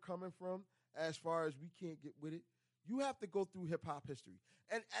where we're coming from as far as we can't get with it, you have to go through hip-hop history.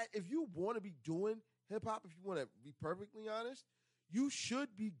 And if you want to be doing hip-hop, if you want to be perfectly honest, you should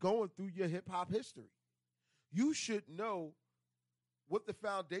be going through your hip-hop history. You should know what the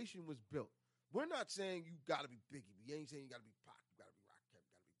foundation was built. We're not saying you got to be Biggie. We ain't saying you got to be Pac, you got to be Rakim, you got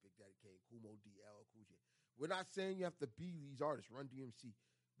to be Big Daddy Kane, Kumo, DL, Cool J. We're not saying you have to be these artists, Run DMC.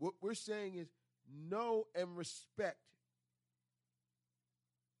 What we're saying is know and respect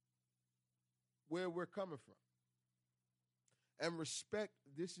where we're coming from. And respect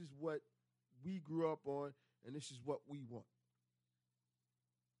this is what we grew up on, and this is what we want.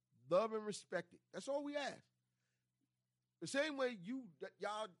 Love and respect it. That's all we ask. The same way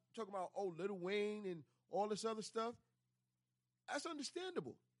y'all talking about, Lil Wayne and all this other stuff, that's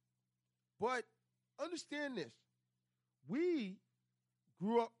understandable. But understand this. We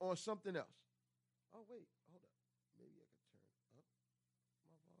grew up on something else. Oh, wait, hold up. Maybe I can turn up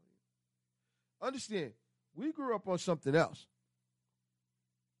my volume. Understand, we grew up on something else.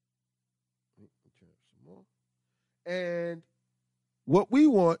 Let me turn up some more. And what we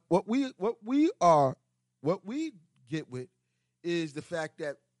want, what we get with is the fact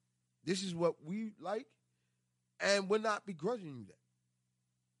that this is what we like, and we're not begrudging you that.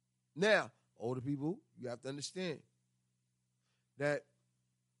 Now, older people, you have to understand that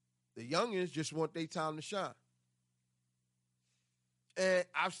the youngins just want their time to shine. And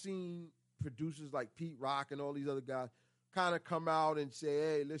I've seen producers like Pete Rock and all these other guys kind of come out and say,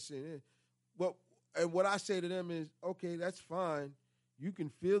 hey, listen, and what I say to them is, okay, that's fine. You can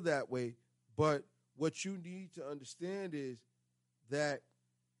feel that way, but what you need to understand is that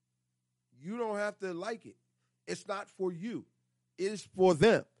you don't have to like it. It's not for you. It is for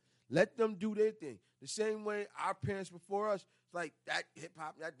them. Let them do their thing. The same way our parents before us, it's like that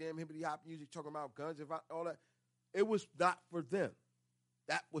hip-hop, that damn hippity-hop music talking about guns and all that. It was not for them.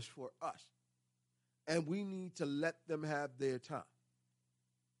 That was for us. And we need to let them have their time.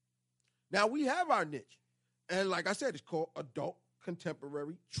 Now, we have our niche. And like I said, it's called adult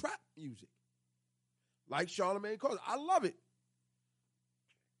contemporary trap music. Like Charlamagne Carter. I love it.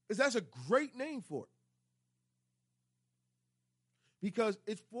 Because that's a great name for it. Because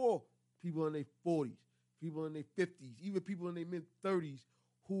it's for people in their 40s, people in their 50s, even people in their mid-30s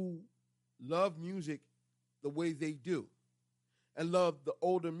who love music the way they do and love the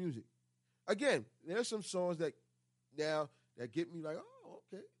older music. Again, there's some songs that now that get me like, oh,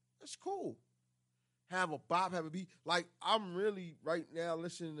 okay, that's cool. Have a bop, have a beat. Like, I'm really right now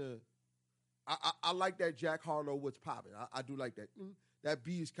listening to, I like that Jack Harlow What's Poppin'. I do like that. That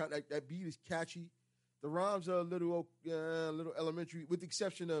beat is kind of, that beat is catchy. The rhymes are a little elementary, with the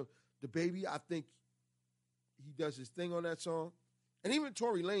exception of the baby. I think he does his thing on that song. And even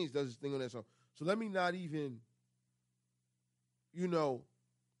Tory Lanez does his thing on that song. So let me not even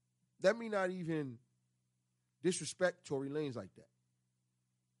disrespect Tory Lanez like that.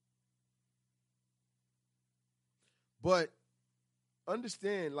 But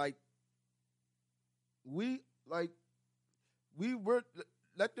understand, let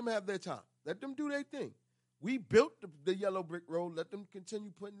them have their time. Let them do their thing. We built the yellow brick road. Let them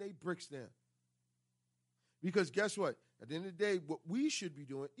continue putting their bricks down. Because guess what? At the end of the day, what we should be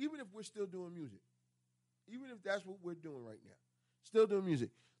doing, even if we're still doing music, even if that's what we're doing right now, still doing music.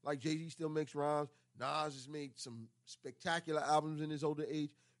 Like Jay-Z still makes rhymes. Nas has made some spectacular albums in his older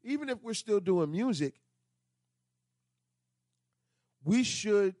age. Even if we're still doing music, we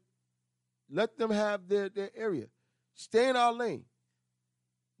should let them have their area. Stay in our lane.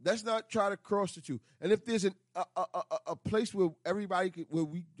 Let's not try to cross the two. And if there's a place where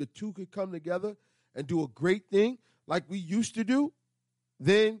the two could come together and do a great thing like we used to do,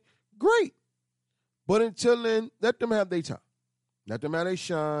 then great. But until then, let them have their time. Let them have their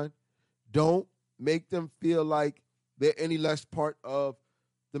shine. Don't make them feel like they're any less part of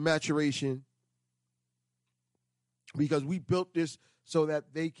the maturation, because we built this so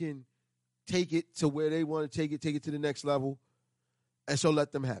that they can take it to where they want to take it to the next level, and so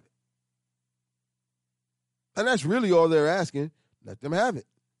let them have it. And that's really all they're asking. Let them have it.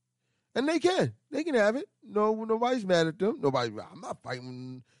 And they can. They can have it. No, nobody's mad at them. I'm not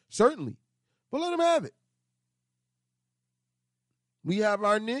fighting, certainly. But let them have it. We have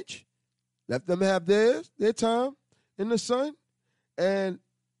our niche. Let them have their time in the sun. And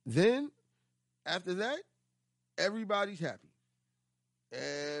then, after that, everybody's happy.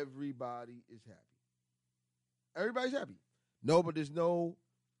 Everybody is happy. Everybody's happy. No, but there's no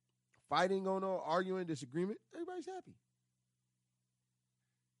fighting going on, arguing, disagreement. Everybody's happy.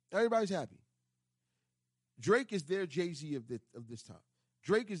 Everybody's happy. Drake is their Jay-Z of this time.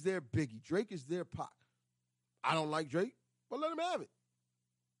 Drake is their Biggie. Drake is their Pac. I don't like Drake, but let him have it.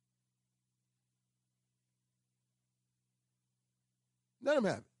 Let him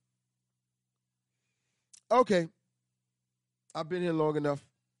have it. Okay. I've been here long enough,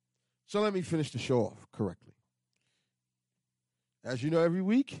 so let me finish the show off correctly. As you know, every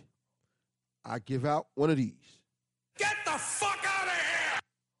week, I give out one of these. Get the fuck out of here!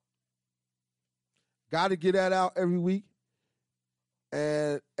 Got to get that out every week.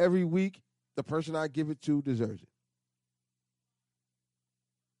 And every week, the person I give it to deserves it.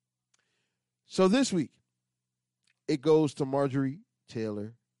 So this week, it goes to Marjorie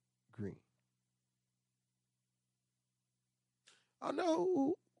Taylor Greene. I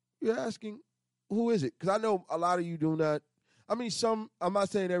know you're asking, who is it? Because I know a lot of you do not. I mean, I'm not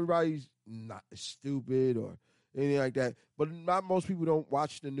saying everybody's not stupid or anything like that, but not most people don't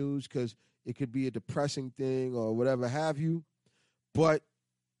watch the news because it could be a depressing thing or whatever have you. But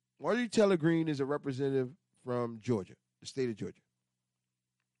Marjorie Taylor Greene is a representative from Georgia, the state of Georgia.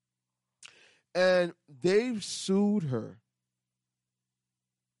 And they've sued her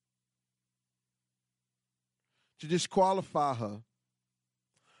to disqualify her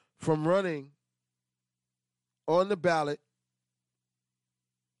from running on the ballot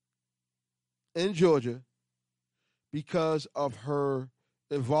in Georgia because of her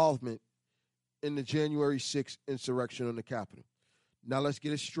involvement in the January 6th insurrection on the Capitol. Now let's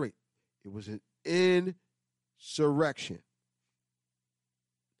get it straight. It was an insurrection.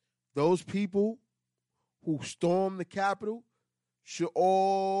 Those people who stormed the Capitol should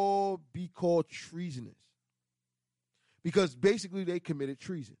all be called treasonous because basically they committed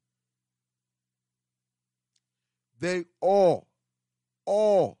treason. They all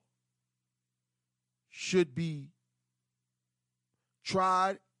should be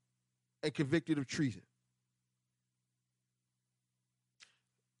tried and convicted of treason.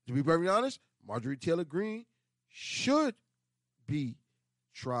 To be very honest, Marjorie Taylor Greene should be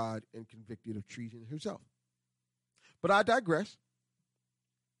tried and convicted of treason herself. But I digress.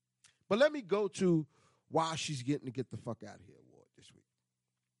 But let me go to why she's getting to get the fuck out of here award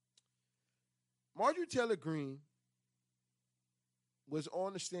Marjorie Taylor Greene was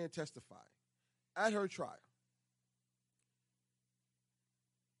on the stand testifying at her trial.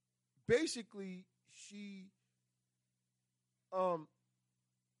 Basically, she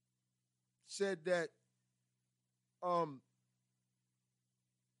said that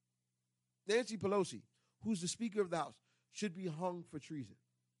Nancy Pelosi, who's the Speaker of the House, should be hung for treason.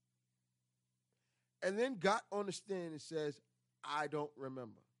 And then got on the stand and says, I don't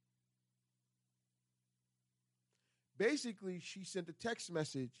remember. Basically, she sent a text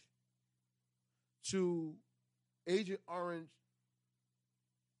message to Agent Orange,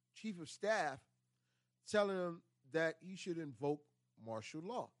 Chief of Staff, telling him that he should invoke martial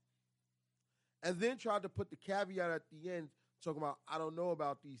law. And then tried to put the caveat at the end, talking about, I don't know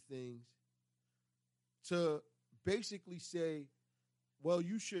about these things, to basically say, well,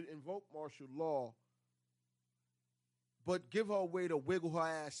 you should invoke martial law, but give her a way to wiggle her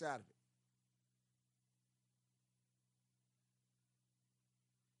ass out of it.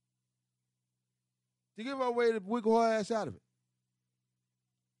 To give her a way to wiggle her ass out of it.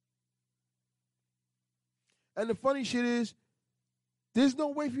 And the funny shit is, there's no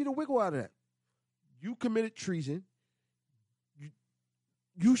way for you to wiggle out of that. You committed treason.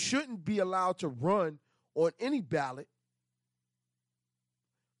 You shouldn't be allowed to run on any ballot.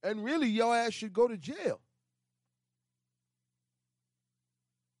 And really, your ass should go to jail.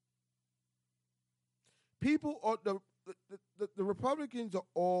 People are the Republicans are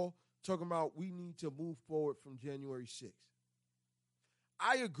all talking about we need to move forward from January 6th.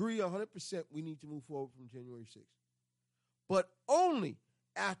 I agree 100% we need to move forward from January 6th. But only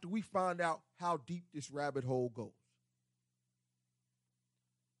after we find out how deep this rabbit hole goes.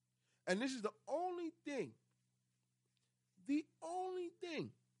 And this is the only thing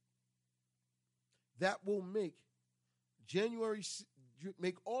that will make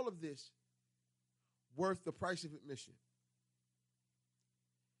make all of this worth the price of admission.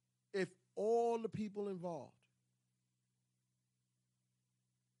 If all the people involved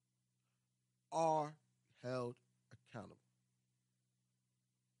are held accountable.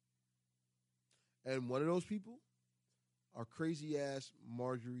 And one of those people are crazy-ass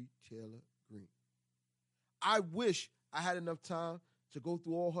Marjorie Taylor Greene. I wish I had enough time to go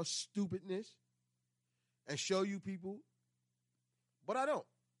through all her stupidness and show you people, but I don't,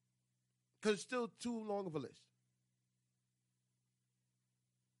 because it's still too long of a list.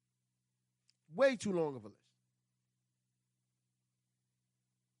 Way too long of a list.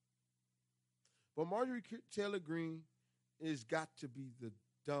 But Marjorie Taylor Greene has got to be the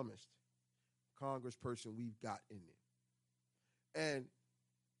dumbest congressperson we've got in there. And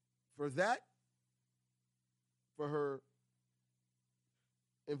for that, for her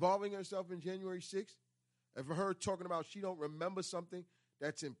involving herself in January 6th, and for her talking about she don't remember something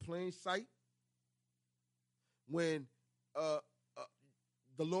that's in plain sight, when the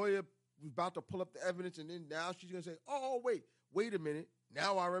lawyer was about to pull up the evidence, and then now she's going to say, oh, wait a minute.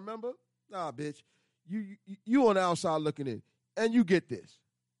 Now I remember? Nah, bitch. You on the outside looking in, and you get this.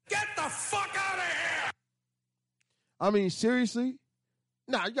 Get the fuck out of here! I mean, seriously?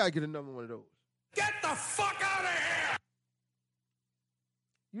 Nah, you got to get another one of those. Get the fuck out of here!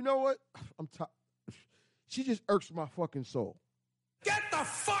 You know what? I'm tired. She just irks my fucking soul. Get the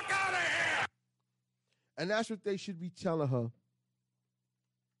fuck out of here! And that's what they should be telling her.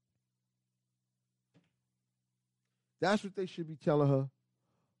 That's what they should be telling her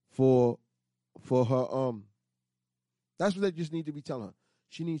for her that's what they just need to be telling her.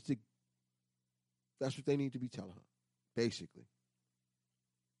 That's what they need to be telling her, basically.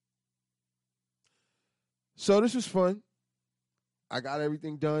 So this was fun. I got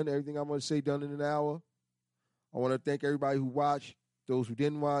everything done, everything I want to say done in an hour. I want to thank everybody who watched, those who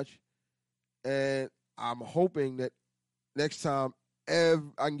didn't watch, and I'm hoping that next time I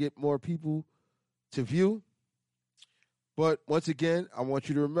can get more people to view. But once again, I want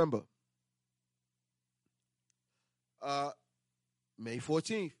you to remember, May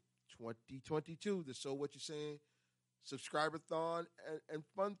 14th, 2022, the So What You Saying Subscriber-thon and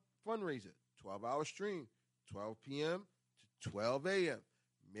fundraiser, 12-hour stream, 12 p.m. to 12 a.m.,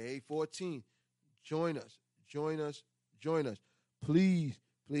 May 14th. Join us. Please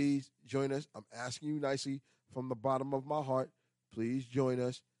join us. I'm asking you nicely from the bottom of my heart. Please join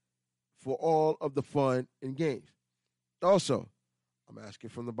us for all of the fun and games. Also, I'm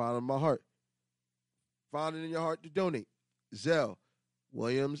asking from the bottom of my heart. Find it in your heart to donate. Zelle,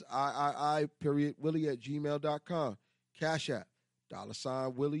 Williams, Willie at gmail.com. Cash App,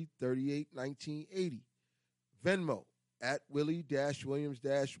 $Willie 381980. Venmo, at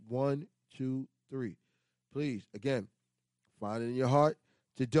Willie-Williams-123. Please, again, find it in your heart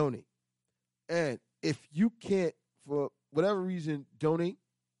to donate. And if you can't, for whatever reason, donate,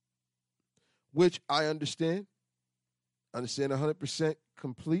 which I understand 100%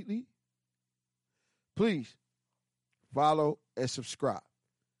 completely, please follow and subscribe.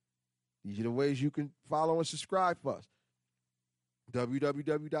 These are the ways you can follow and subscribe for us.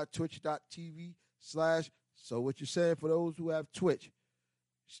 www.twitch.tv/SoWhatYou'reSaying for those who have Twitch.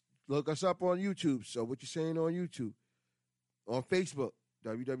 Look us up on YouTube, So What You're Saying on YouTube. On Facebook,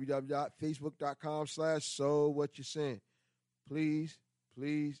 www.facebook.com/SoWhatYou'reSaying. Please,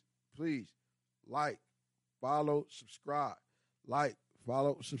 please, please like, follow, subscribe. Like,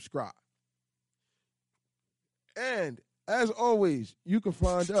 follow, subscribe. And as always, you can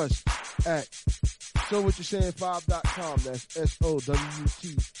find us at SoWhatYou'reSaying5.com. That's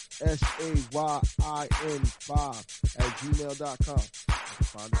SoWTSAYIN5 at gmail.com. You can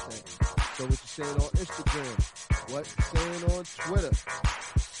find us there. So What You're Saying on Instagram. What You're Saying on Twitter.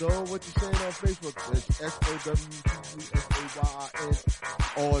 So What You're Saying on Facebook. That's SoWTUSAYIN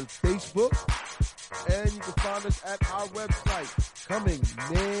on Facebook. And you can find us at our website coming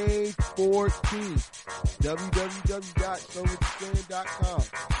May 14th, www.sowhatyousaying.com.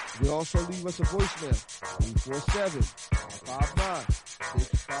 You can also leave us a voicemail,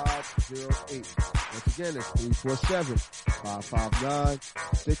 347-559-6508. Once again, it's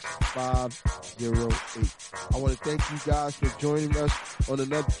 347-559-6508. I want to thank you guys for joining us on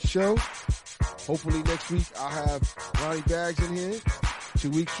another show. Hopefully next week I'll have Ronnie Bags in here. 2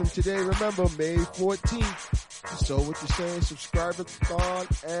 weeks from today, remember, May 14th. So What You're Saying, subscriber-thon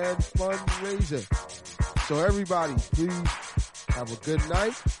and fundraiser. So everybody, please have a good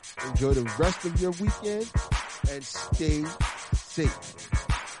night. Enjoy the rest of your weekend and stay safe.